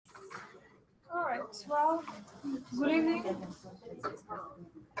right. Well, good evening.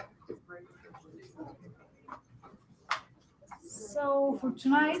 So for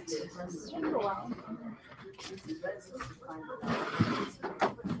tonight,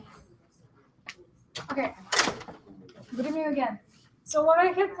 okay. Good evening again. So what I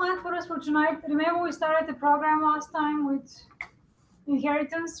had planned for us for tonight, remember we started the program last time with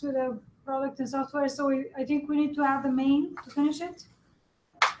inheritance with a product and software. So I think we need to add the main to finish it.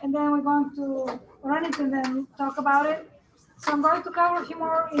 And then we're going to run it and then talk about it. So I'm going to cover a few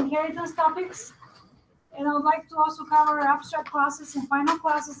more inheritance topics. And I would like to also cover abstract classes and final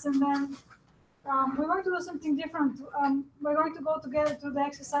classes. And then we're going to do something different. We're going to go together to the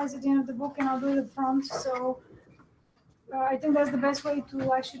exercise at the end of the book, and I'll do it at the front. So I think that's the best way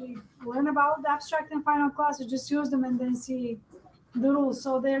to actually learn about the abstract and final classes. Just use them and then see the rules.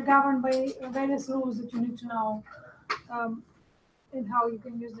 So they're governed by various rules that you need to know. And how you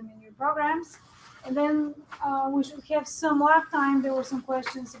can use them in your programs. And then we should have some lab time. There were some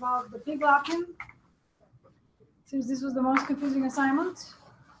questions about the pig lapping, since this was the most confusing assignment.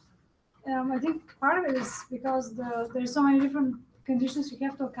 I think part of it is because there's so many different conditions you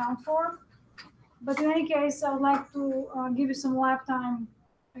have to account for. But in any case, I would like to give you some lab time.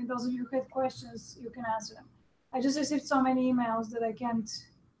 And those of you who had questions, you can answer them. I just received so many emails that I can't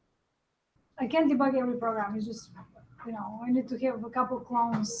debug every program. It's just, I need to have a couple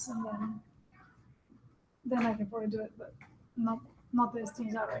clones, and then I can probably do it, but not as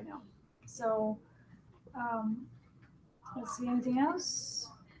things are right now. So let's see, anything else?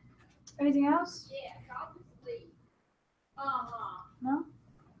 Anything else? No?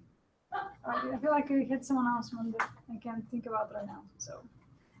 I feel like I had some announcement that I can't think about right now. So.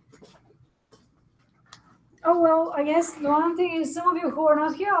 Oh, well, I guess the one thing is some of you who were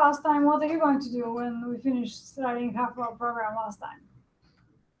not here last time, what are you going to do when we finish starting half of our program last time?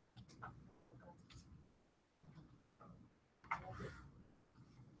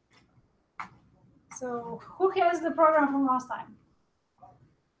 So who has the program from last time?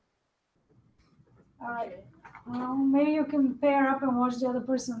 All right. Well, maybe you can pair up and watch the other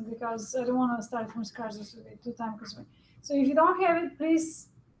person, because I don't want to start from scratch. This will be too time consuming. So if you don't have it, please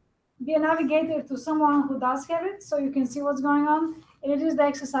be a navigator to someone who does have it, so you can see what's going on. And it is the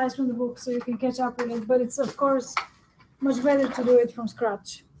exercise from the book, so you can catch up with it. But it's, of course, much better to do it from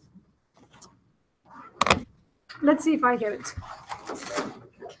scratch. Let's see if I have it.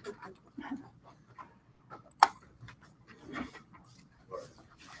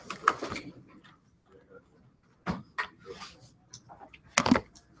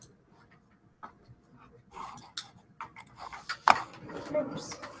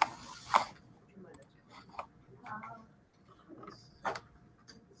 Oops.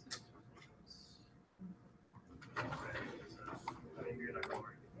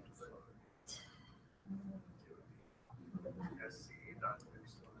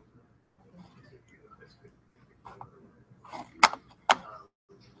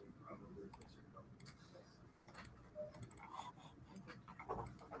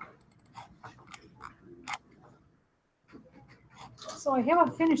 So I have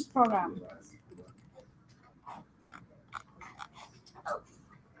a finished program.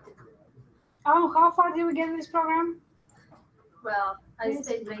 Oh, how far did we get in this program? Well, I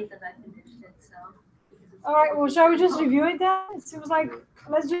stayed late and I finished it, so. All right, well, shall we just review it then? It seems like,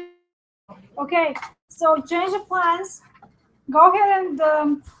 let's just, okay, so change of plans. Go ahead and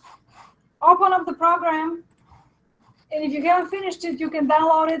open up the program. And if you haven't finished it, you can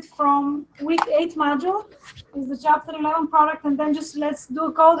download it from week 8 module. It's the chapter 11 product. And then just let's do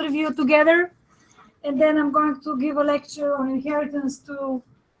a code review together. And then I'm going to give a lecture on inheritance to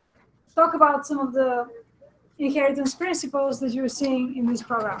talk about some of the inheritance principles that you're seeing in this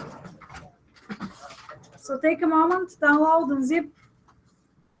program. So take a moment, download and zip.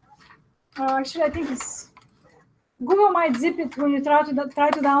 Actually, I think Google might zip it when you try to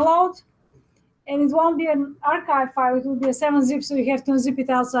download. And it won't be an archive file, it will be a 7-zip, so you have to unzip it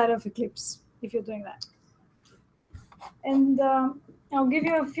outside of Eclipse if you're doing that. And I'll give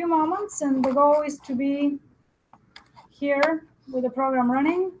you a few moments, and the goal is to be here with the program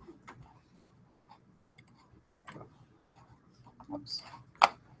running. Oops.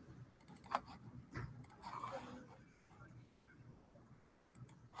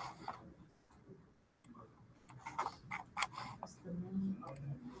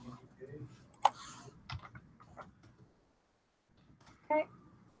 Okay.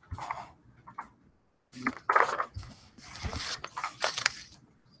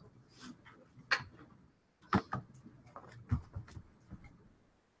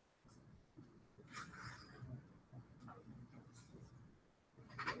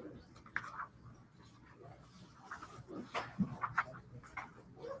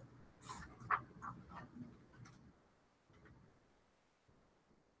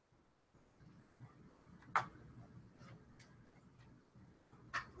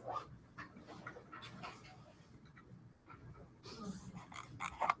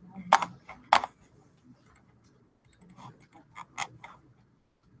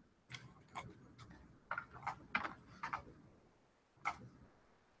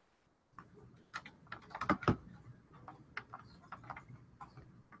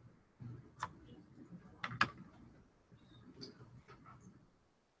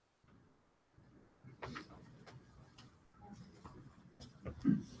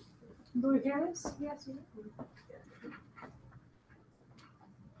 Do we hear this? Yes. Do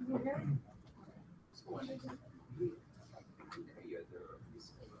we hear it?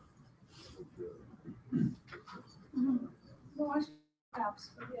 No, I should apps,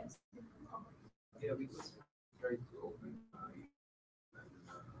 but yes. Yeah, we just try to open and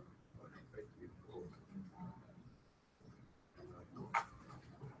when I try to close.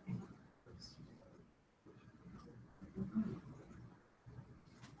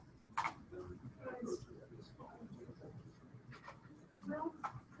 Well,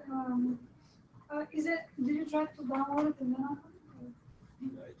 is it? Did you try to download it and then open it?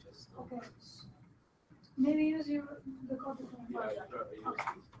 I just Okay. Maybe use the copy from the yeah, flash I drive. try to use Okay.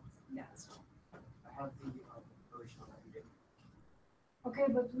 this. Yeah. That's fine. I have the version of it. Okay,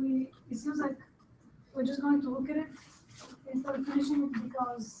 but it seems like we're just going to look at it instead of finishing it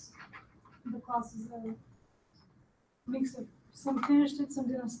because the class is a mix of some finished it, some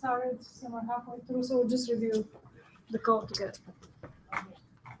didn't start it, some are halfway through, so we'll just review the code together.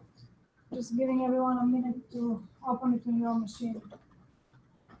 Just giving everyone a minute to open it on your machine.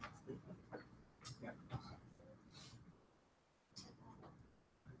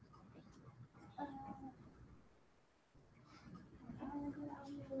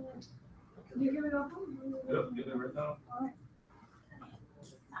 Do you give it open? Yep, get it right now. Alright.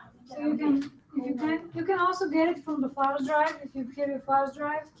 So you can, if you can also get it from the flash drive if you have your flash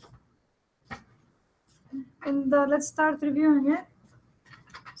drive. And let's start reviewing it.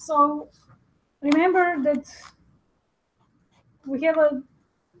 So remember that we have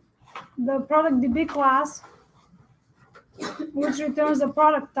the product DB class, which returns the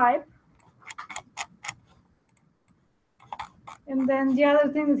product type. And then the other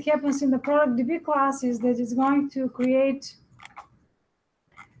thing that happens in the product DB class is that it's going to create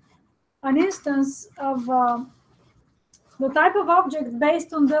an instance of the type of object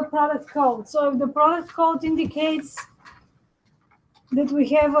based on the product code. So if the product code indicates that we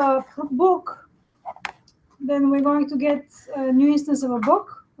have a book, then we're going to get a new instance of a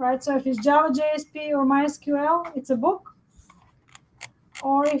book, right? So if it's Java, JSP, or MySQL, it's a book.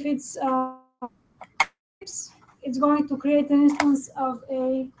 Or if it's going to create an instance of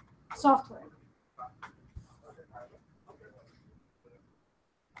a software.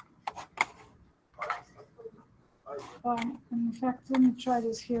 In fact, let me try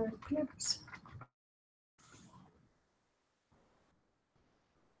this here. Eclipse.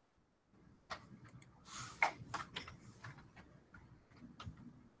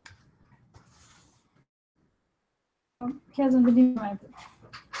 Hasn't been implemented.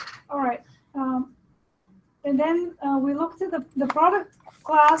 All right. And then we looked at the product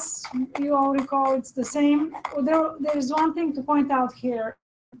class. You all recall it's the same. There is one thing to point out here.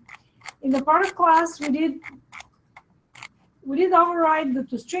 In the product class, we did override the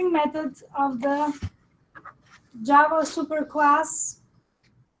toString method of the Java superclass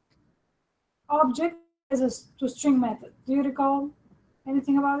object as a toString method. Do you recall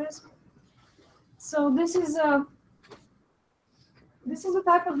anything about this? So this is a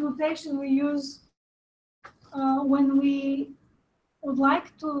type of notation we use when we would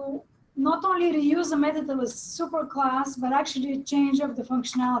like to not only reuse a method of a superclass, but actually change up the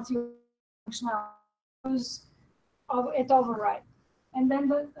functionality of it override. And then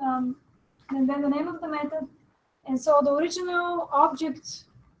the name of the method. And so the original object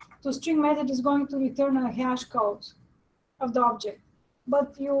toString method is going to return a hash code of the object.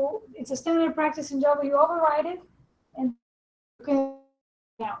 But it's a standard practice in Java, you override it and you can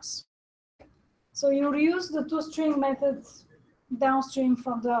do else. So you reuse the toString method downstream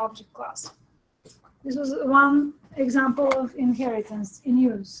from the object class. This was one example of inheritance in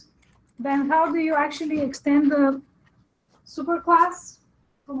use. Then how do you actually extend the superclass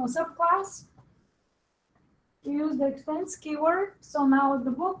from a subclass? You use the extends keyword. So now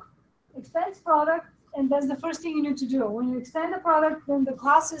the book extends product, and that's the first thing you need to do. When you extend the product, then the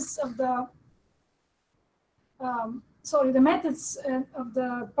classes of the methods of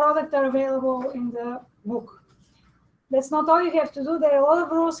the product are available in the book. That's not all you have to do. There are a lot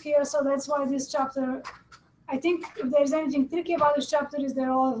of rules here, so that's why this chapter, I think if there's anything tricky about this chapter, is there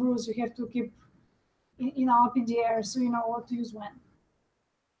are a lot of rules you have to keep up in the air so you know what to use when.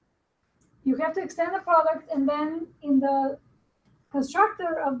 You have to extend the product, and then in the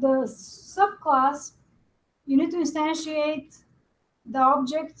constructor of the subclass, you need to instantiate the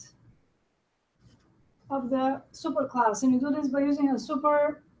object of the superclass, and you do this by using the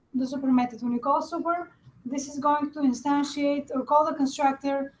super method. When you call super, this is going to instantiate or call the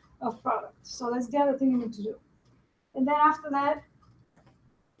constructor of product. So that's the other thing you need to do. And then after that,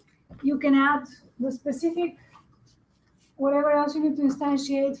 you can add the specific whatever else you need to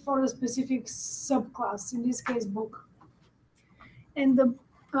instantiate for the specific subclass, in this case, book. And the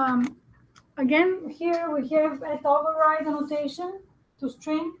again, here we have at override annotation to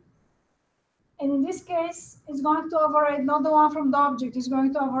string. And in this case, it's going to override not the one from the object, it's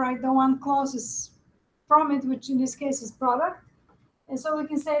going to override the one closest from it, which in this case is product. And so we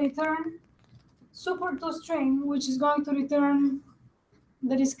can say return super to string, which is going to return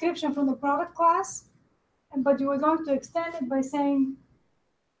the description from the product class, but you are going to extend it by saying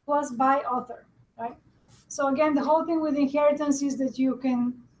plus by author, right? So again, the whole thing with inheritance is that you can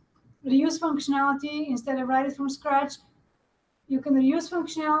reuse functionality instead of write it from scratch. You can reuse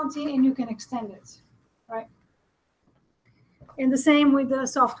functionality and you can extend it, right? And the same with the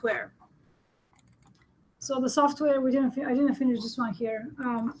software. So the software, I didn't finish this one here,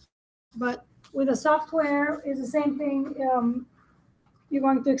 but with the software, it's the same thing. You're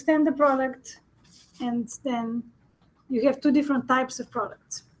going to extend the product, and then you have two different types of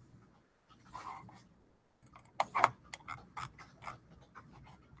products.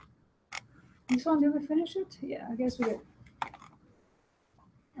 This one, did we finish it? Yeah, I guess we did.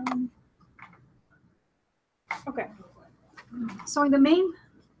 Okay. So in the main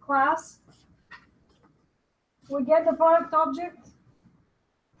class, we get the product object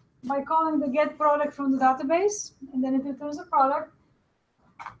by calling the get product from the database, and then it returns a product.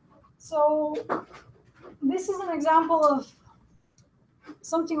 So this is an example of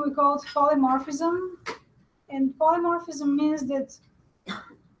something we call polymorphism. And polymorphism means that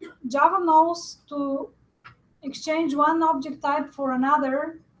Java knows to exchange one object type for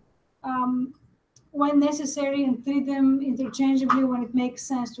another when necessary and treat them interchangeably when it makes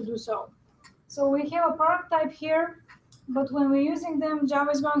sense to do so. So we have a product type here, but when we're using them,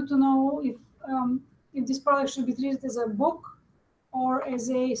 Java is going to know if this product should be treated as a book or as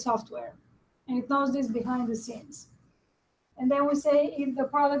a software. And it knows this behind the scenes. And then we say if the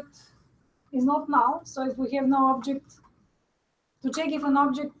product is not null, so if we have no object, to check if an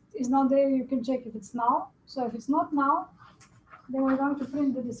object is not there, you can check if it's null. So if it's not null, then we're going to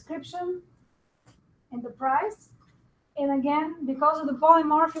print the description and the price. And again, because of the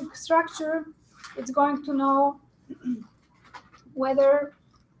polymorphic structure, it's going to know whether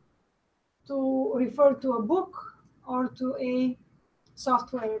to refer to a book or to a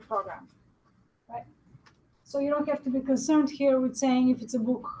software program, right? So you don't have to be concerned here with saying if it's a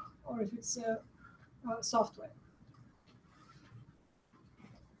book or if it's a software.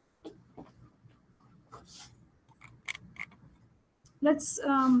 Let's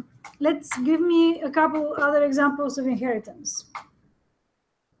give me a couple other examples of inheritance.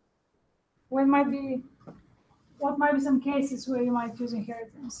 What might be some cases where you might use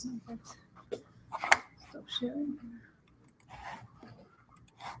inheritance? In fact, stop sharing.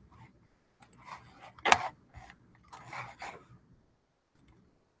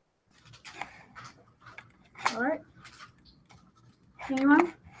 All right.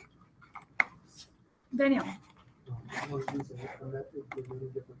 Anyone? Daniel. You want to use a method for many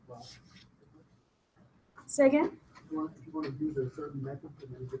different classes. Say again? If you want to use a certain method for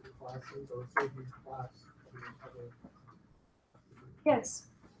many different classes or a certain class. Yes.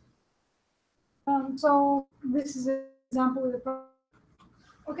 So this is an example with the.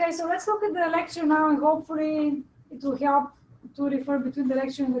 Okay, so let's look at the lecture now, and hopefully it will help to refer between the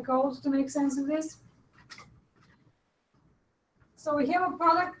lecture and the code to make sense of this. So we have a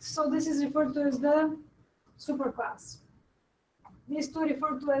product, so this is referred to as the superclass. These two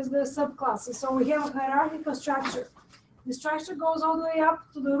referred to as the subclasses. So we have a hierarchical structure. The structure goes all the way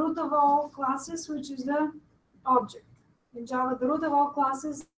up to the root of all classes, which is the object. In Java, the root of all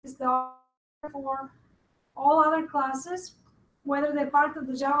classes is the object for all other classes, whether they're part of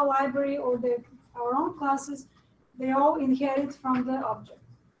the Java library or our own classes, they all inherit from the object.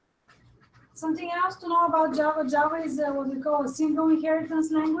 Something else to know about Java. Java is what we call a single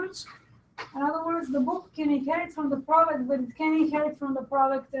inheritance language. In other words, the book can inherit from the product, but it can inherit from the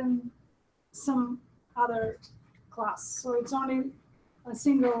product and some other class. So it's only a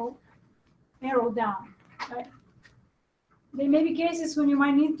single arrow down, right? There may be cases when you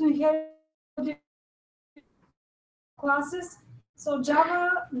might need to inherit classes. So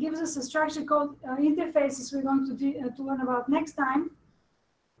Java gives us a structure called interfaces we're going to learn about next time,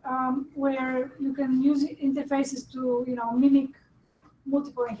 where you can use interfaces to mimic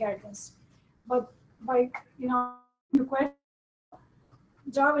multiple inheritance. But by the question,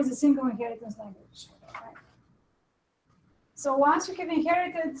 Java is a single inheritance language. Right? So once you have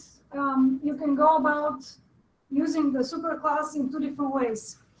inherited, you can go about using the superclass in two different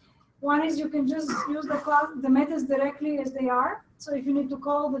ways. One is you can just use the methods directly as they are. So if you need to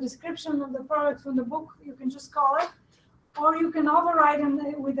call the description of the product from the book, you can just call it. or you can override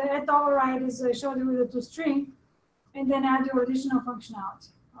and with the at override as I showed you with the toString, and then add your additional functionality.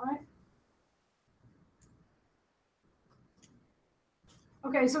 All right.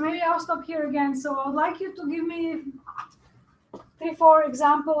 Okay, so maybe I'll stop here again. So I'd like you to give me 3-4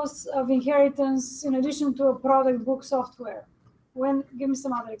 examples of inheritance in addition to a product book software. Give me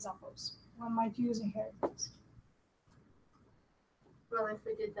some other examples. When might you use inheritance? Well, if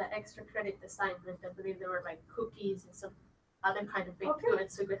we did the extra credit assignment, I believe there were like cookies and some other kind of baked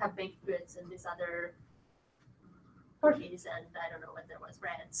goods. So we could have baked goods and these other cookies, and I don't know what there was,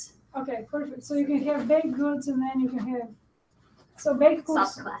 breads. Okay, perfect. So you can have baked goods, and then you can have baked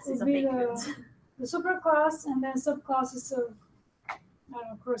goods Subclasses would of be baked goods. the superclass, and then subclasses of I don't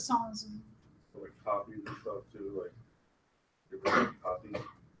know, croissants. So like copies and stuff too, like different copies.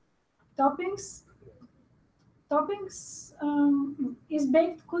 Toppings. Toppings is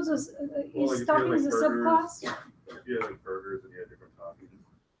baked goods Well, is like if you had, toppings like, a subclass? If you had like burgers and you had different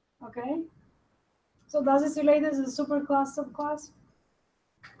toppings. Okay. So does this relate as a superclass subclass?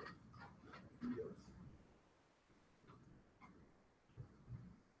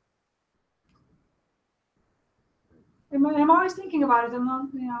 I'm always thinking about it.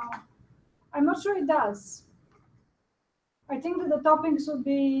 I'm not sure it does. I think that the toppings would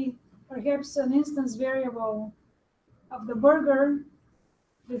be perhaps an instance variable of the burger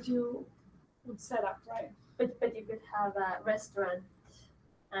that you would set up, right? But you could have a restaurant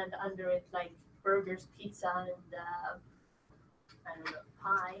and under it like burgers, pizza, and I don't know,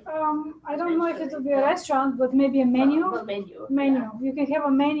 pie. I don't know if it would be a restaurant, but maybe a menu. Well, menu. Menu. Yeah. You can have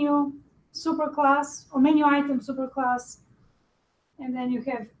a menu superclass or menu item superclass, and then you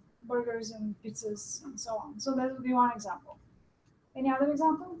have burgers and pizzas and so on. So that would be one example. Any other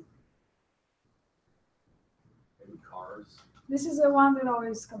example? Maybe cars. This is the one that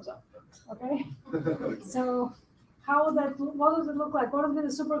always comes up. Okay. So how would that? What would it look like? What would be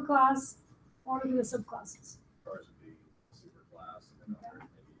the superclass? What would be the subclasses? Cars would be super class, and then others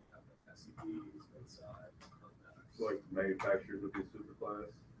maybe have like SCPs, midside, So like manufacturers would be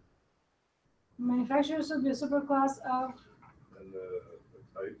superclass, Manufacturers would be a superclass of. and the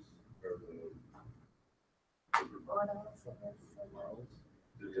types or the different What else? models.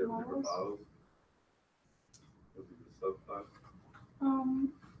 did you have different Models? models? Would be the subclass.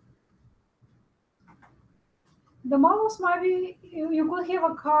 The models might be, you could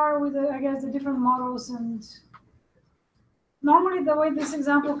have a car with, I guess, the different models, and normally the way this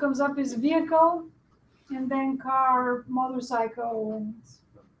example comes up is vehicle, and then car, motorcycle, and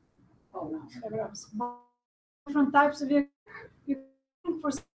whatever else. Different types of vehicles. You can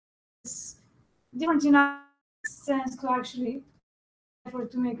for different enough sense to actually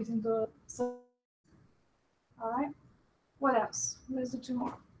effort to make it into a sub. All right. What else? Let's do 2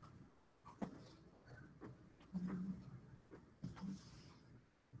 more.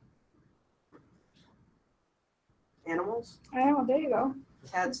 Animals, Oh, there you go.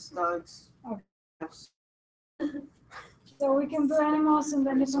 cats, dogs. Okay. Yes. So we can do animals and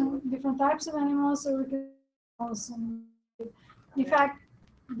then different types of animals, or we can animals and in fact,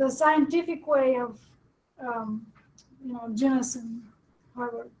 the scientific way of genus and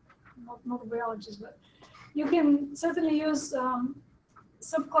however, not biologists, but you can certainly use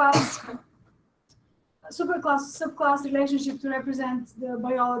subclass, superclass, subclass relationship to represent the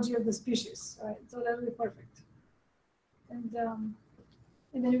biology of the species, right? So that would be perfect. And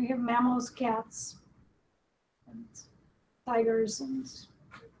then we have mammals, cats, and tigers, and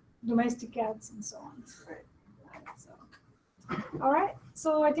domestic cats, and so on. Right. So, all right.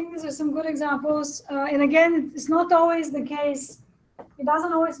 So I think these are some good examples. And again, it's not always the case. It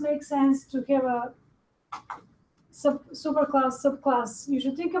doesn't always make sense to have a superclass, subclass. You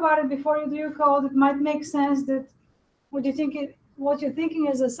should think about it before you do your code. It might make sense that what you're thinking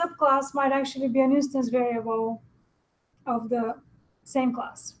as a subclass might actually be an instance variable of the same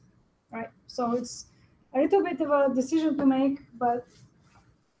class, right? So it's a little bit of a decision to make, but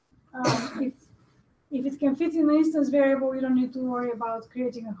if it can fit in the instance variable, you don't need to worry about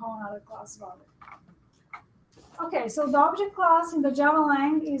creating a whole other class about it. Okay, so the object class in the Java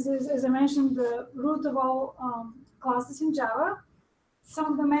lang is, as I mentioned, the root of all classes in Java. Some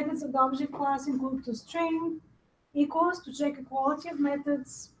of the methods of the object class include toString, equals to check equality of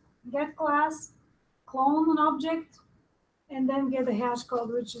methods, get class, clone an object, and then get a hash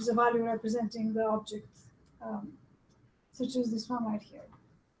code, which is a value representing the object, such as this one right here.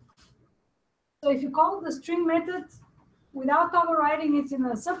 So if you call the string method without overriding it in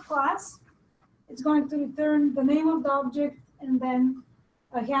a subclass, it's going to return the name of the object and then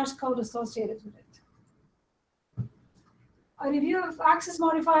a hash code associated with it. A review of access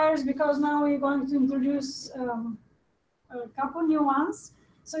modifiers, because now we're going to introduce a couple new ones.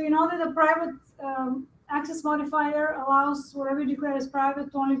 So you know that the private access modifier allows whatever you declare as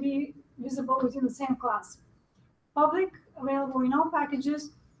private to only be visible within the same class. Public, available in all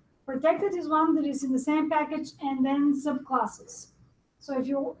packages. Protected is one that is in the same package and then subclasses. So if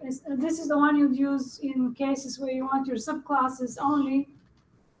you, this is the one you'd use in cases where you want your subclasses only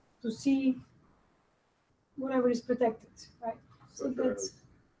to see whatever is protected, right? Such as,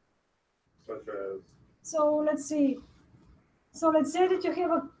 So let's see. So let's say that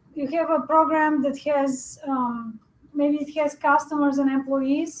you have a program that has maybe it has customers and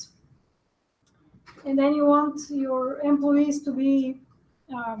employees, and then you want your employees to be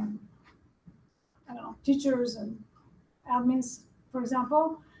I don't know, teachers and admins, for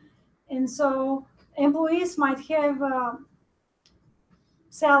example. And so employees might have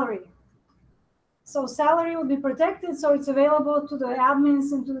salary. So salary will be protected, so it's available to the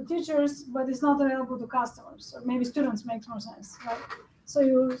admins and to the teachers, but it's not available to customers. Or maybe students makes more sense, right? So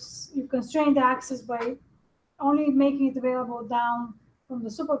you constrain the access by only making it available down from the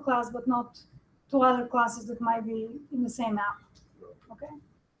superclass, but not to other classes that might be in the same app. Okay,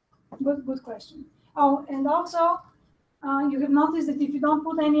 good question. Oh, and also you have noticed that if you don't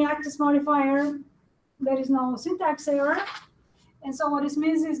put any access modifier, there is no syntax error. And so what this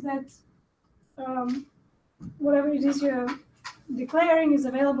means is that whatever it is you're declaring is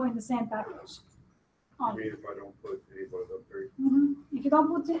available in the same package. maybe if I don't put any of those three. If you don't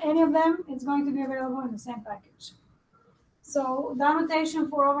put any of them, it's going to be available in the same package. So the annotation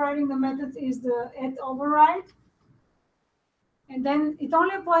for overriding the method is the @override. And then it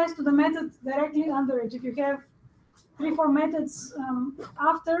only applies to the method directly under it. If you have 3-4 methods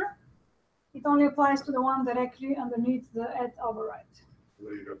after, it only applies to the one directly underneath the @override. So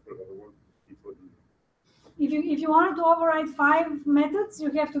then you just put another one, keep putting. If you wanted to override 5 methods, you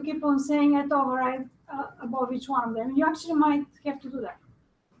have to keep on saying @override above each one of them. You actually might have to do that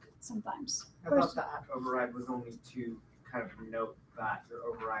sometimes. I thought the @override was only to kind of note that you're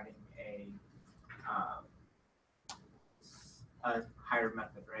overriding a higher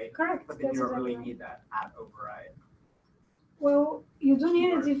method, right? Correct. But then That's you don't exactly really right. need that @override. Well, you do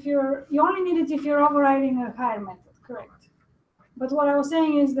need it if you only need it if you're overriding a higher method, correct? But what I was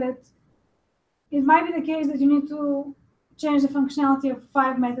saying is that it might be the case that you need to change the functionality of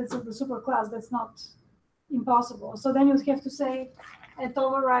 5 methods of the superclass. That's not impossible. So then you'd have to say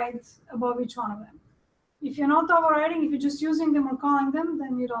 @override above each one of them. If you're not overriding, if you're just using them or calling them,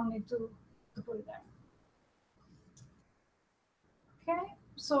 then you don't need to put it there. Okay,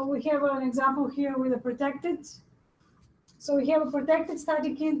 so we have an example here with a protected. So we have a protected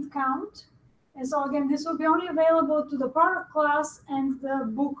static int count. And so again, this will be only available to the product class and the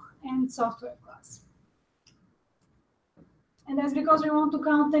book and software class. And that's because we want to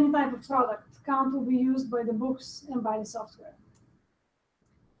count any type of product. Count will be used by the books and by the software.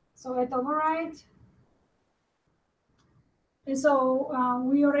 So @override. And so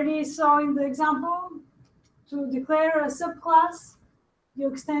we already saw in the example, to declare a subclass, you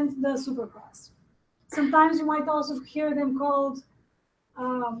extend the superclass. Sometimes you might also hear them called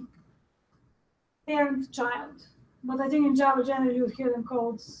parent-child, but I think in Java generally you would hear them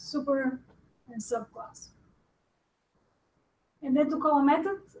called super and subclass. And then to call a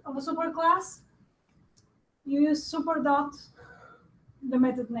method of a superclass, you use super dot the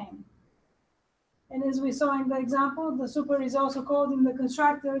method name. And as we saw in the example, the super is also called in the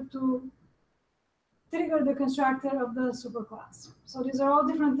constructor to trigger the constructor of the superclass. So these are all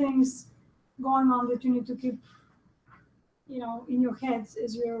different things going on that you need to keep, in your heads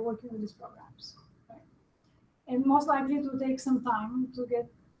as you're working with these programs. Right? And most likely it will take some time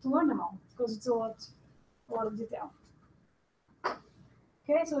to learn them all because it's a lot of detail.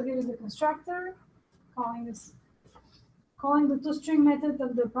 Okay, so here is the constructor calling the toString method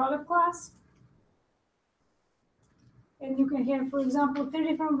of the product class. And you can have, for example, 3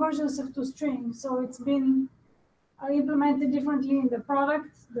 different versions of toString. So it's been implemented differently in the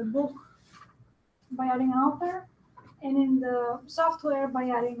product, the book, by adding an author, and in the software by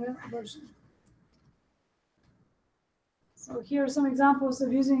adding a version. So here are some examples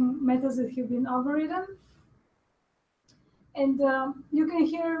of using methods that have been overridden. And you can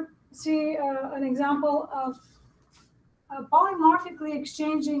here see an example of polymorphically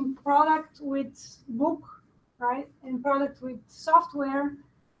exchanging product with book, right? And product with software.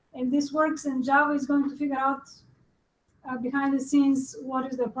 And this works, and Java is going to figure out behind the scenes what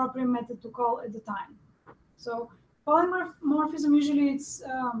is the appropriate method to call at the time. So polymorphism, usually it's,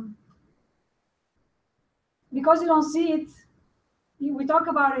 because you don't see it, we talk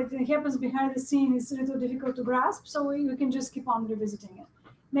about it, it happens behind the scenes, it's a little difficult to grasp, so we can just keep on revisiting it.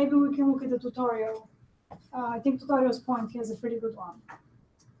 Maybe we can look at the tutorial I think Tutorials Point has a pretty good one.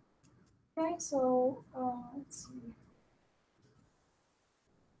 Okay, so let's see.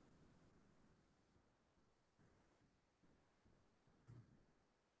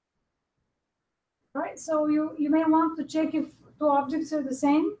 Right, so you may want to check if two objects are the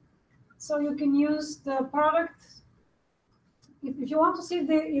same. So you can use the product. If you want to see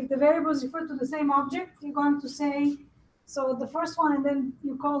if the variables refer to the same object, you're going to say, so the first one, and then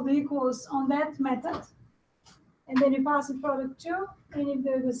you call the equals on that method. And then you pass the product 2, and if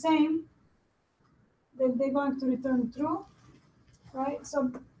they're the same, then they're going to return true, right?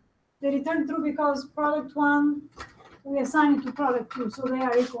 So they return true because product 1, we assign it to product 2, so they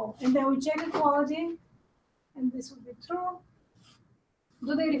are equal. And then we check equality, and this would be true.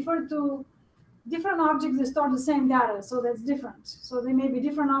 Do they refer to different objects that store the same data? So that's different. So they may be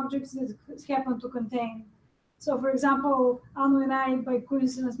different objects that happen to contain. So for example, Anu and I, by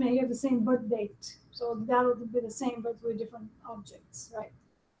coincidence, may have the same birth date. So the data would be the same, but with different objects, right?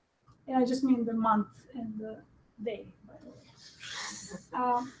 And I just mean the month and the day, by the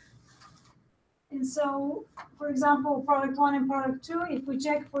way. And so, for example, product 1 and product 2, if we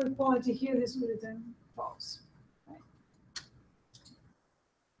check for equality here, this will return false. Right?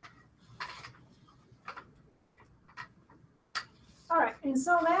 All right, and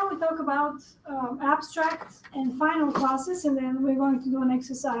so now we talk about abstract and final classes, and then we're going to do an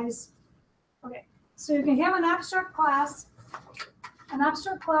exercise. Okay, so you can have an abstract class. An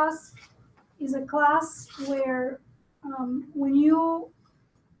abstract class is a class where when you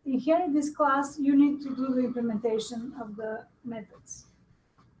inherit this class, you need to do the implementation of the methods.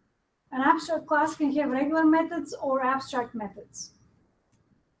 An abstract class can have regular methods or abstract methods.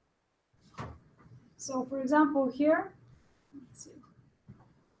 So for example, here, let's see.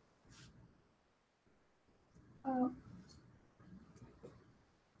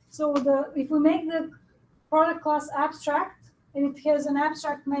 So if we make the product class abstract, and it has an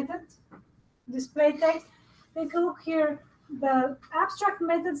abstract method, display text, take a look here. The abstract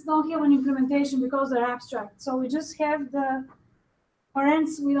methods don't have an implementation because they're abstract. So we just have the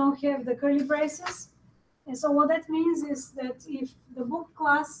parents, we don't have the curly braces. And so what that means is that if the book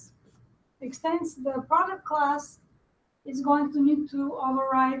class extends the product class, it's going to need to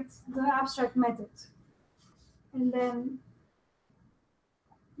override the abstract method and then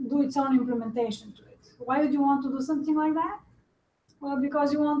do its own implementation to it. Why would you want to do something like that? Well,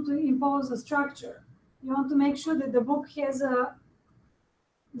 because you want to impose a structure. You want to make sure that the book has a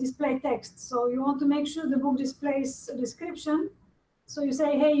display text. So you want to make sure the book displays a description. So you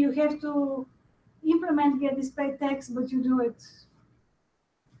say, hey, you have to implement get display text, but you do it,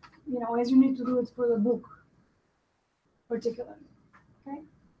 as you need to do it for the book, particularly. Okay.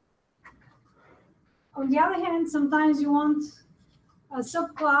 On the other hand, sometimes you want a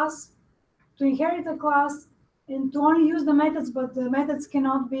subclass to inherit a class and to only use the methods, but the methods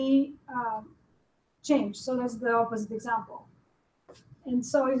cannot be changed. So that's the opposite example. And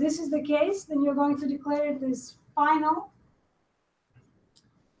so if this is the case, then you're going to declare this final.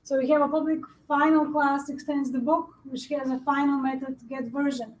 So we have a public final class extends the book, which has a final method get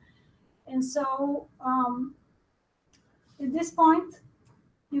version. And so at this point,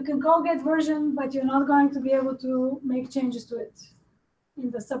 you can call get version, but you're not going to be able to make changes to it in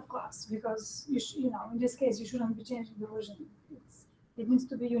the subclass because in this case you shouldn't be changing the version. It needs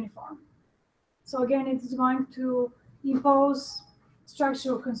to be uniform. So again, it is going to impose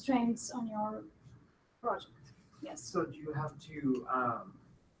structural constraints on your project. Yes. So do you have to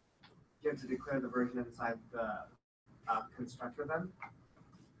declare the version inside the constructor then?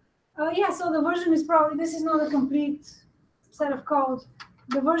 Yeah. So the version is probably, this is not a complete set of code.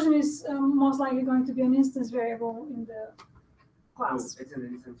 The version is most likely going to be an instance variable in the class. Oh, it's an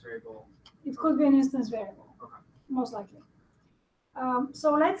instance variable. It could be an instance variable, okay. Most likely.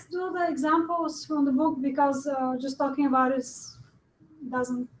 So let's do the examples from the book because just talking about it it's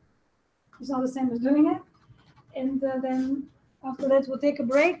not the same as doing it. And then after that we'll take a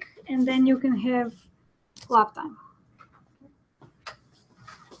break and then you can have lab time.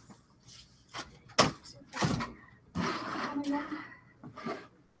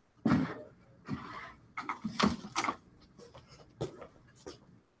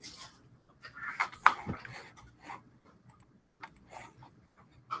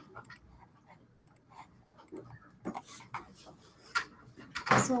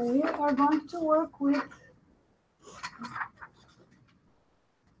 So we are going to work with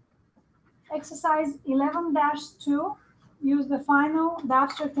exercise 11-2. Use the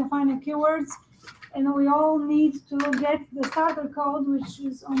abstract and final keywords. And we all need to get the starter code, which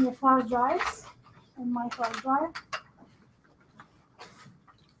is on your flash drives, on my flash drive.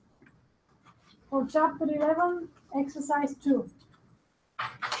 for chapter 11, exercise 2.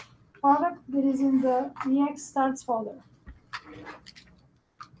 Product that is in the EX starts folder.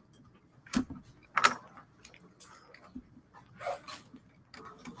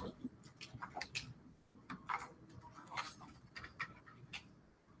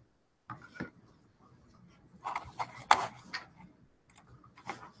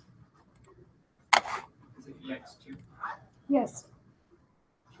 Is it EX2? Yes.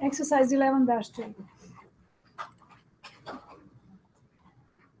 Exercise 11-2.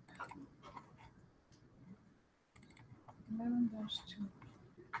 11-2.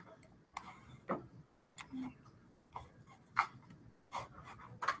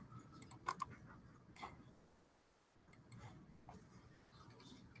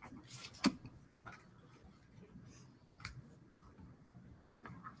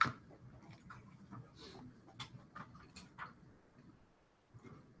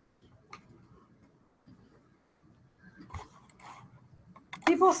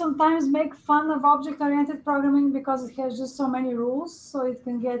 People sometimes make fun of object-oriented programming because it has just so many rules, so it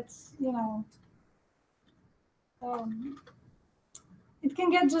can get, it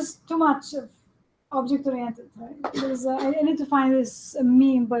can get just too much of object-oriented, right? I need to find this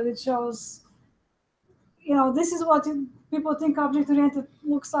meme, but it shows, this is what people think object-oriented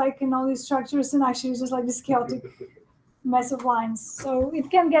looks like in all these structures, and actually it's just like this chaotic mess of lines. So it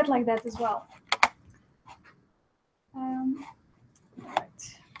can get like that as well.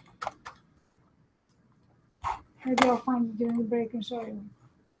 Right. Maybe I'll find it during the break and show you.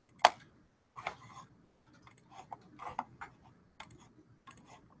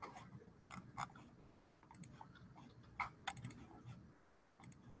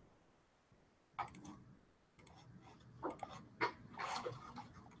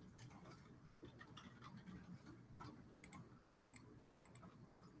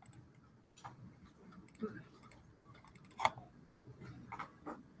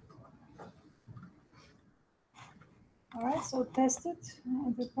 All right, so test it.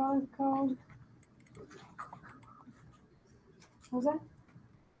 The product code. What was that?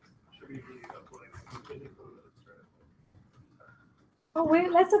 Should we be uploading? Oh,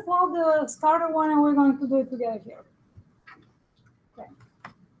 wait, let's upload the starter one and we're going to do it together here. Okay.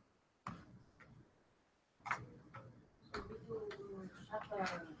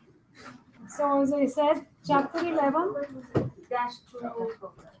 So as I said, chapter 11,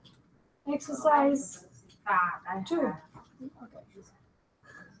 exercise 2.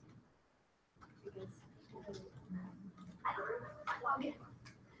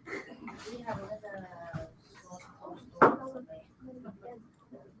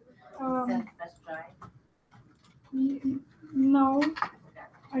 Okay. No,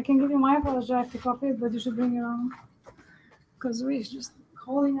 I can give you my flash drive to copy it, but you should bring your own because we're just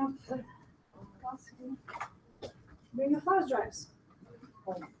holding up the. Bring your flash drives.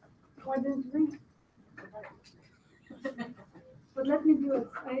 Why didn't you bring it? But let me do it.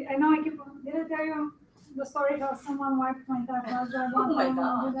 I know I keep on. Did I tell you the story how someone wiped my entire flash drive one time when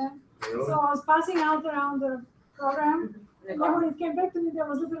I did that? So I was passing out around the program. And then when it came back to me, there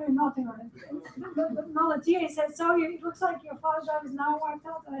was literally nothing on it. But no, the TA said, so it looks like your flash drive is now wiped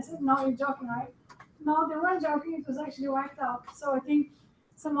out. And I said, no, you're joking, right? No, they weren't joking. It was actually wiped out. So I think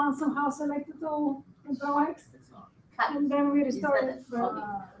someone somehow selected all the wipes. And then we restored it. But,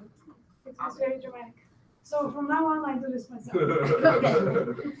 it was very dramatic. So from now on, I do this myself.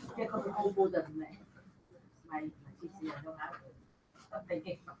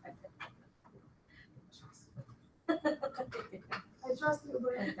 I trust you,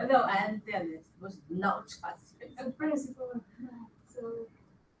 but No, I understand this was no trust. it's a principle. So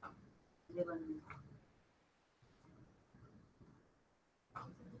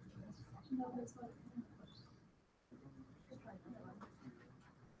no, that's not.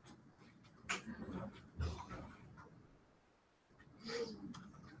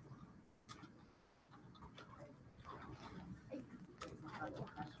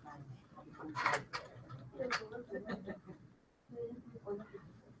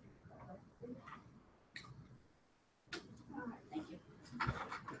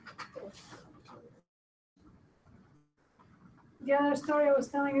 The other story I was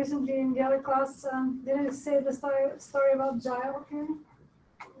telling recently in the other class, didn't I say the story about Jile here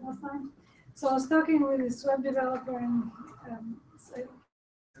last time? So I was talking with this web developer and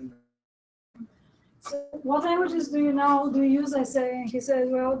so what languages do you use? I say, and he said,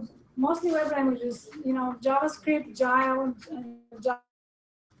 well, mostly web languages, JavaScript, Jile, and Java.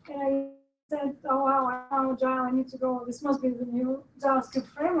 And I said, oh wow, I know Jile, I need to go. This must be the new JavaScript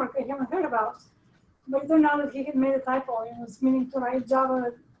framework I haven't heard about. But it turned out that he had made a typo. It was meaning to write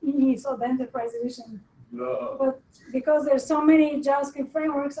Java EE, so the enterprise edition. No. But because there's so many JavaScript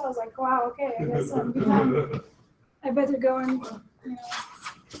frameworks, I was like, wow, okay, I guess I'm behind. I better go and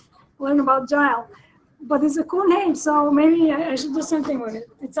learn about Gile. But it's a cool name, so maybe I should do something with it.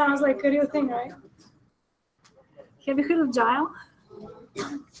 It sounds like a real thing, right? Have you heard of Gile?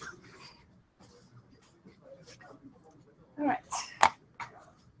 All right.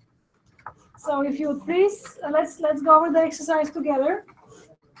 So if you would please, let's go over the exercise together.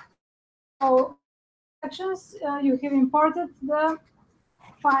 So actions, you have imported the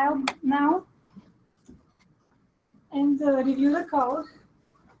file now, and review the code.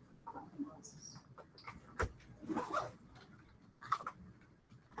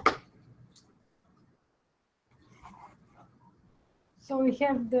 So we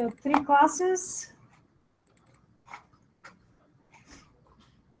have the 3 classes.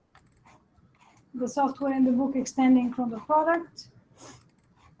 The software in the book extending from the product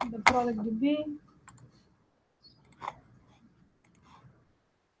DB,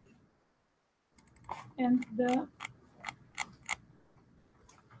 and the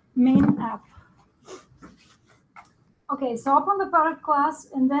main app. Okay, so open the product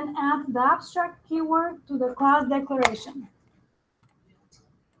class and then add the abstract keyword to the class declaration.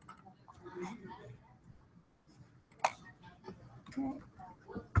 Okay.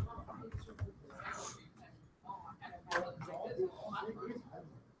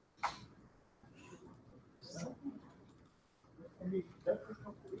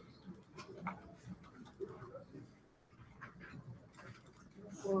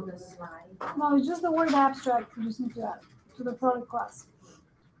 For the slide. No, it's just the word abstract. You just need to add to the product class.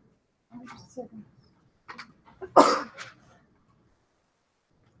 Just a second.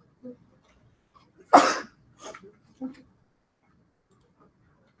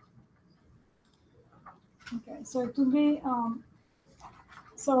 Okay, so it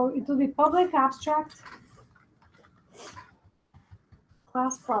will be public abstract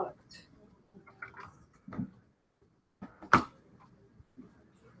class product.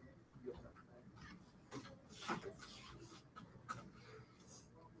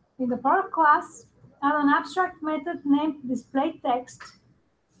 In the product class, add an abstract method named display text.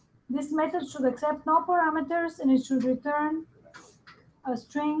 This method should accept no parameters and it should return a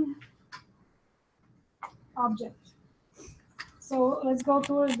string object. So let's go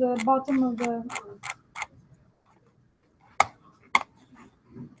towards the bottom of the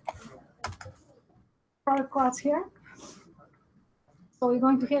product class here. So we're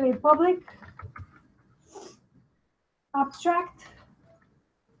going to have a public abstract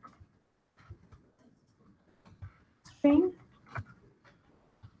string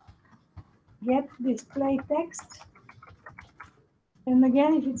get display text. And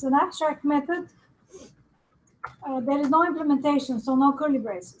again, if it's an abstract method, there is no implementation, so no curly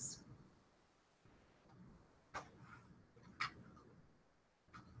braces.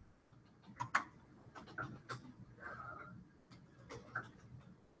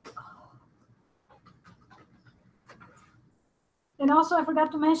 And also, I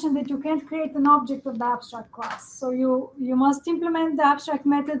forgot to mention that you can't create an object of the abstract class. So you must implement the abstract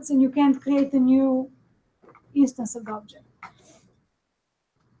methods, and you can't create a new instance of the object.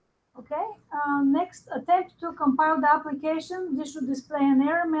 Okay, next, attempt to compile the application. This should display an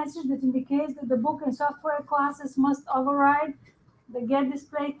error message that indicates that the book and software classes must override the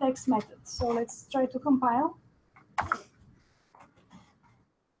getDisplayText method. So let's try to compile.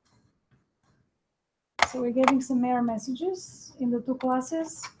 So we're getting some error messages in the 2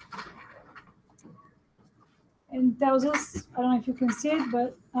 classes. And tells us, I don't know if you can see it,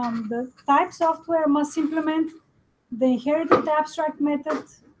 but the type software must implement the inherited abstract method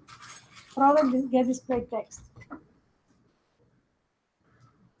product getDisplayText.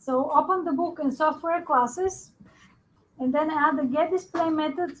 So open the book and software classes, and then add the getDisplay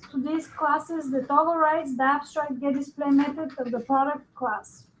method to these classes that overrides the abstract getDisplay method of the product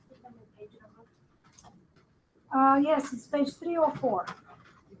class. Yes, it's page 3 or 4.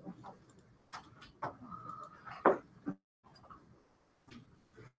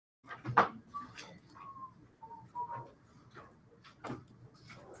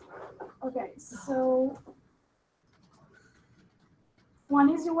 Okay, so one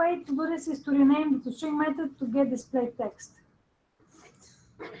easy way to do this is to rename the toString method to getDisplayText.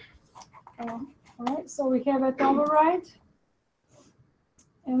 All right, so we have it override,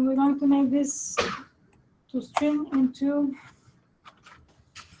 and we're going to make this toString into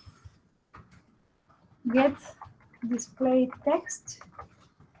getDisplayText.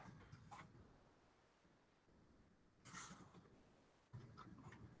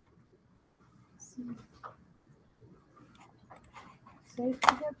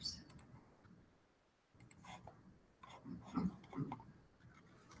 safety gaps.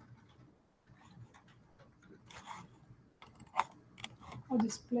 I'll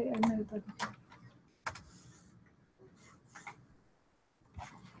display a minute.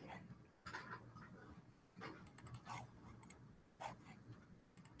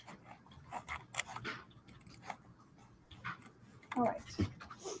 All right.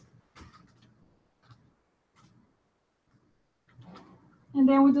 And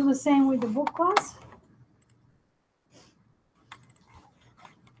then we do the same with the book class.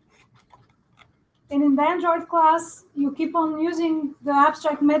 And in the Android class, you keep on using the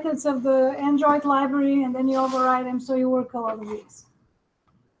abstract methods of the Android library, and then you override them, so you work a lot of these,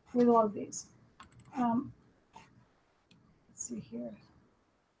 with a lot of these. Let's see here.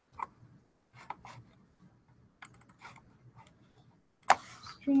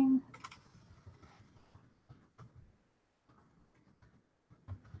 String.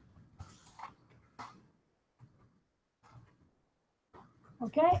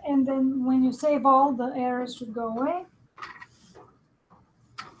 Okay, and then when you save all, the errors should go away.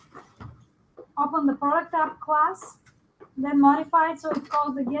 Open the product app class, then modify it so it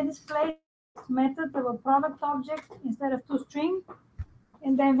calls the getDisplay method of a product object instead of toString,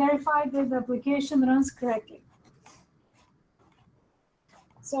 and then verify that the application runs correctly.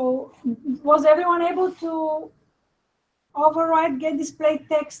 So was everyone able to override getDisplay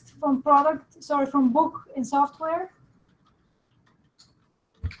text from from book in software?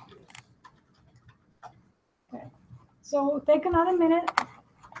 Okay, so take another minute.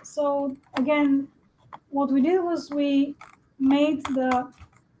 So again, what we did was we made the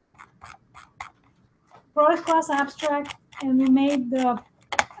product class abstract, and we made the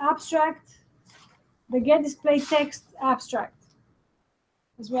abstract, the getDisplay text abstract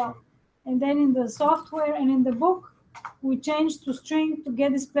as well. And then in the software and in the book, we changed toString to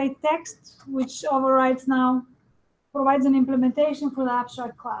getDisplay text, which overrides now, provides an implementation for the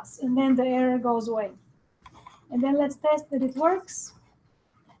abstract class, and then the error goes away. And then let's test that it works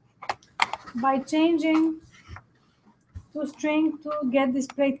by changing toString to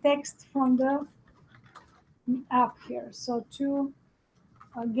getDisplay text from the app here. So to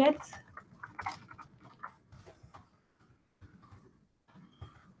get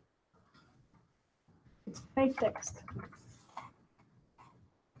display text.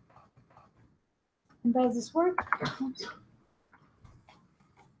 And does this work? Oops.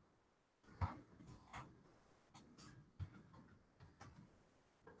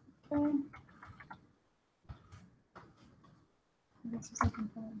 Okay. This is second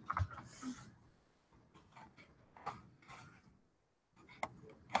time.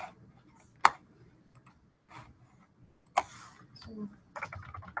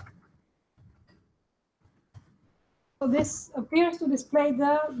 So this appears to display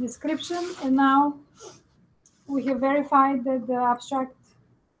the description, and now we have verified that the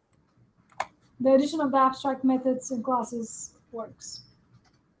addition of the abstract methods and classes works.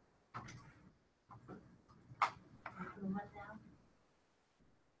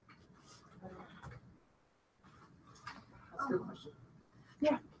 That's a good question.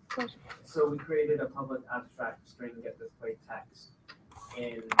 Yeah, of course. So we created a public abstract string getDisplay text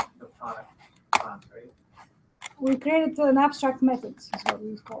in the product class, right? We created an abstract method, is what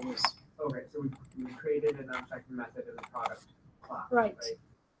we call this. Okay, so we created an abstract method in the product class, Right.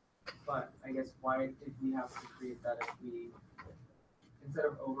 But I guess why did we have to create that if we, instead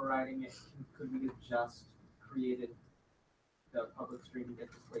of overriding it, could we have just created the public string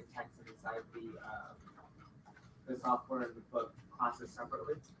getDisplay text inside the software and the book classes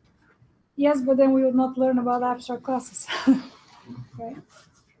separately? Yes, but then we would not learn about abstract classes. Right?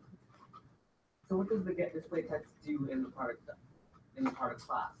 So what does the getDisplay text do in the product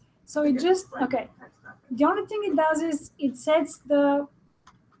class? So it just, okay. The only thing it does is it sets the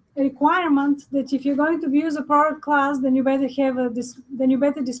requirement that if you're going to use a product class, then you better have then you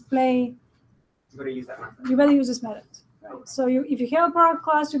better display. You better use that method. You better use this method. Right? Okay. So if you have a product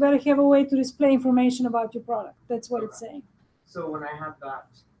class, you better have a way to display information about your product. That's what it's saying. So when I had that,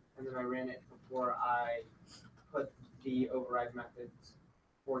 and then I ran it before I put the override methods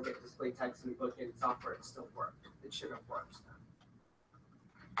for getDisplay text and book in software, it still worked. It should have worked then.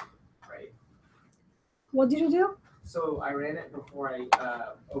 Right? What did you do? So I ran it before I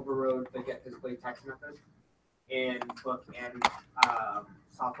overrode the getDisplay text method in book and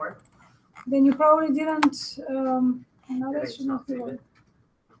software. Then you probably didn't. No, Did I that should not be save work. it?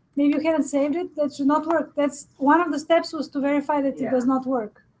 Maybe you hadn't saved it. That should not work. That's one of the steps, was to verify that it Yeah. does not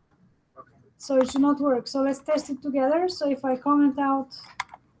work. Okay. So it should not work. So let's test it together. So if I comment out,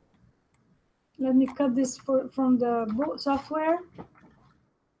 let me cut this from the software.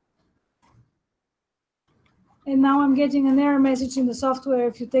 And now I'm getting an error message in the software.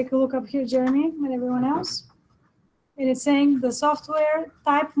 If you take a look up here, Jeremy, and everyone else, and it's saying the software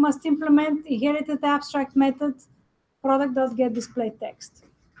type must implement inherited abstract method product.getDisplayed text.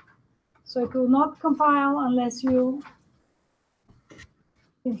 So it will not compile unless you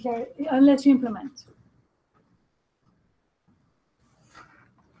implement.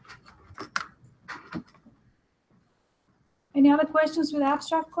 Any other questions with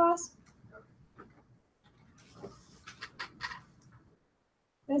abstract class?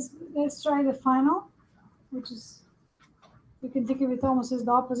 Let's try the final, which is, you can think of it almost as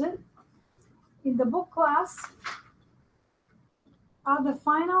the opposite. In the book class, add the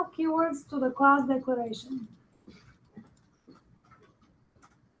final keywords to the class declaration.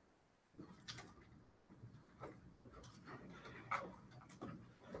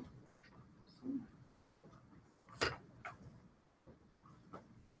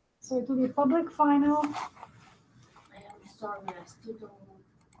 So it will be public final. I am sorry, I still don't,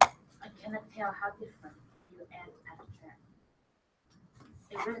 I cannot tell how different you add abstract.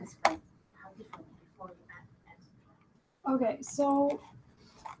 It really explain how different before you add abstract. Okay, so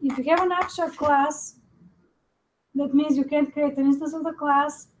if you have an abstract class, that means you can't create an instance of the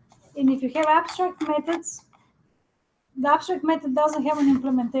class. And if you have abstract methods, the abstract method doesn't have an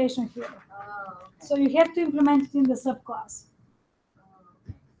implementation here. Oh, okay. So you have to implement it in the subclass. Oh,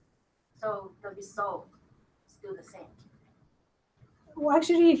 okay. So the result is still the same. Well,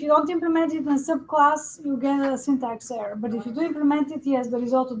 actually, if you don't implement it in a subclass, you get a syntax error. But if you do implement it, yes, the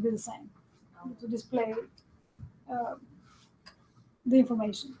result would be the same to display the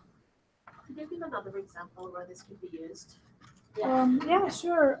information. Could you give another example where this could be used? Yeah,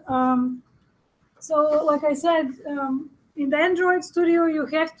 sure. So, like I said, in the Android Studio, you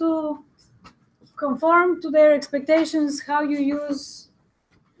have to conform to their expectations how you use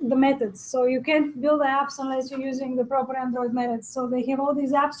the methods. So you can't build apps unless you're using the proper Android methods. So they have all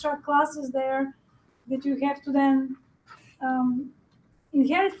these abstract classes there that you have to then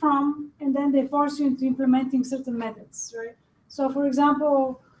inherit from, and then they force you into implementing certain methods, right? So, for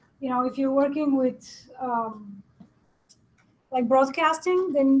example, if you're working with like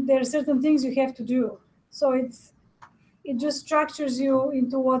broadcasting, then there are certain things you have to do. So it just structures you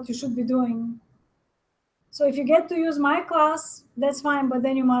into what you should be doing. So if you get to use my class, that's fine, but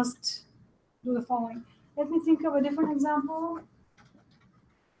then you must do the following. Let me think of a different example.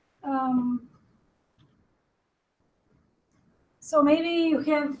 So maybe you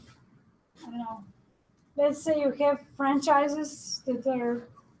have, I don't know, let's say you have franchises that are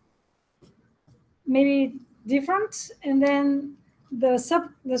maybe different, and then the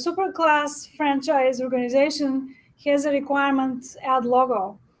superclass franchise organization has a requirement add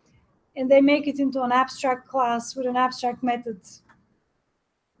logo, and they make it into an abstract class with an abstract method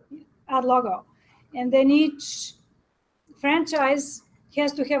add logo, and then each franchise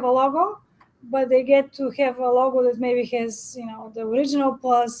has to have a logo, but they get to have a logo that maybe has the original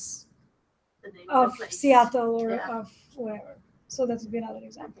plus The name of the place. Seattle or Yeah. of wherever. So that would be another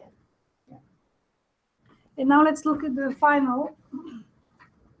example. Yeah. And now let's look at the final.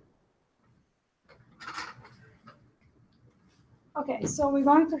 Okay, so we're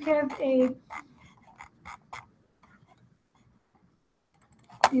going to have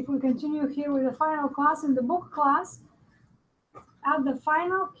if we continue here with the final class, in the book class, add the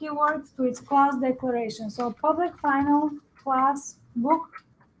final keyword to its class declaration. So public final class book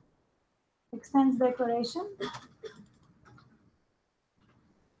extends declaration.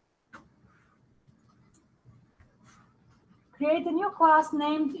 Create a new class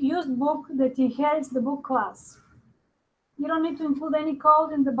named usedBook that inherits the book class. You don't need to include any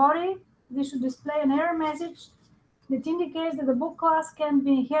code in the body. This should display an error message that indicates that the book class can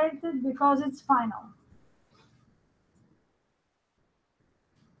be inherited because it's final.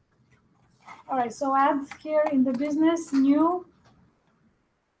 All right, so add here in the business new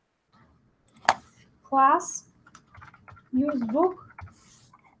class use book.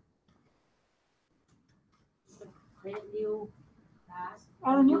 Create new class.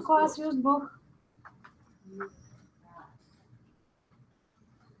 Add a new use class book. use book. Use class.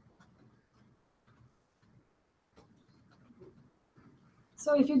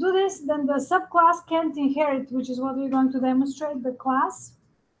 So if you do this, then the subclass can't inherit, which is what we're going to demonstrate, the class.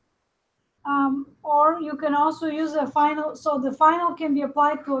 Or you can also use a final, so the final can be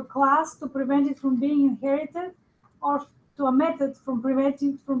applied to a class to prevent it from being inherited, or to a method from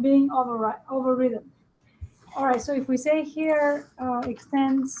preventing it from being overridden. All right, so if we say here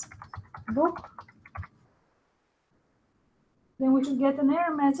extends book, then we should get an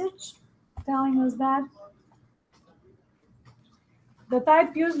error message telling us that the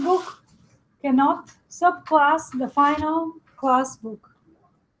type use book cannot subclass the final class book.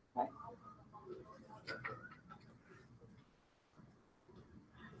 Right?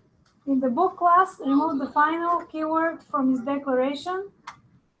 In the book class, remove the final keyword from its declaration,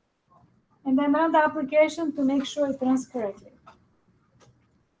 and then run the application to make sure it runs correctly.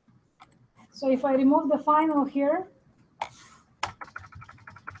 So if I remove the final here,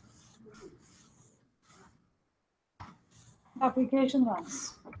 the application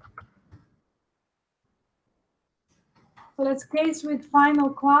runs. So let's case with final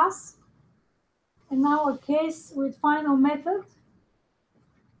class, and now a case with final method.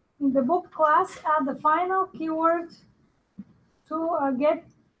 In the book class, add the final keyword to a get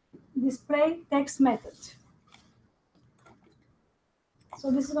display text method.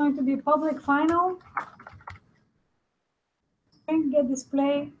 So this is going to be public final string get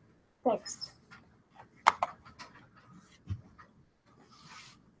display text.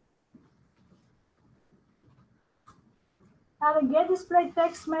 Add a get display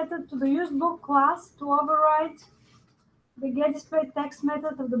text method to the used book class to override the get display text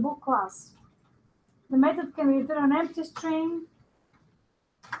method of the book class. The method can return an empty string.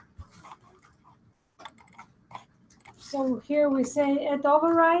 So here we say at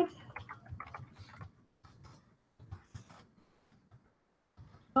override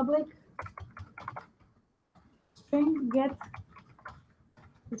public string get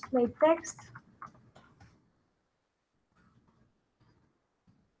display text.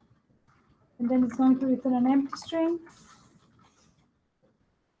 And then it's going to return an empty string.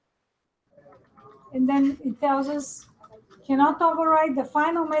 And then it tells us cannot override the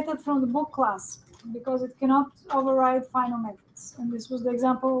final method from the book class because it cannot override final methods. And this was the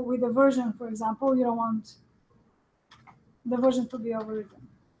example with the version, for example. You don't want the version to be overwritten.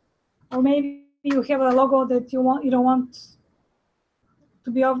 Or maybe you have a logo that you don't want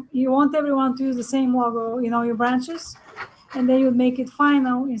to be, you want everyone to use the same logo in all your branches, and then you make it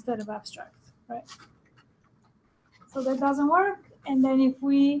final instead of abstract, right? So that doesn't work. And then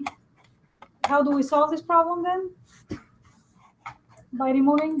how do we solve this problem then? By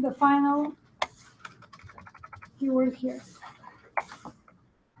removing the final keyword here.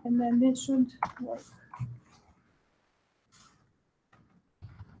 And then this should work.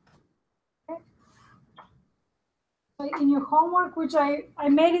 Okay. So in your homework, which I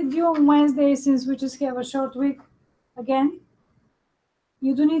made it due on Wednesday since we just have a short week again,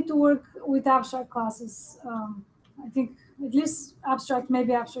 you do need to work with abstract classes. I think at least abstract,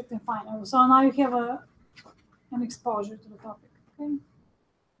 maybe abstract and final. So now you have an exposure to the topic. Okay.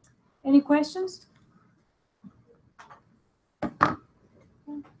 Any questions?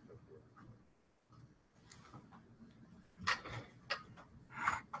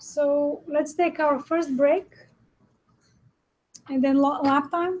 So let's take our first break and then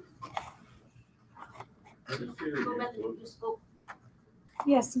lap time. Go back to the scope.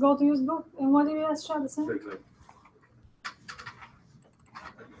 Yes, go to use book. And what did you ask, Chad? Same thing.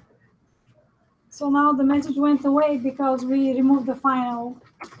 So now the message went away because we removed the final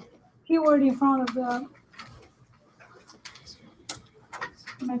keyword in front of the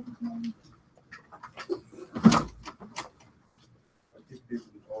method name. I think this is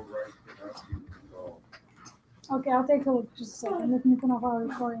all right. Cannot be resolved. Okay, I'll take a look just a second. Let me turn off our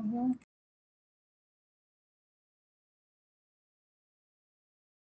recording here.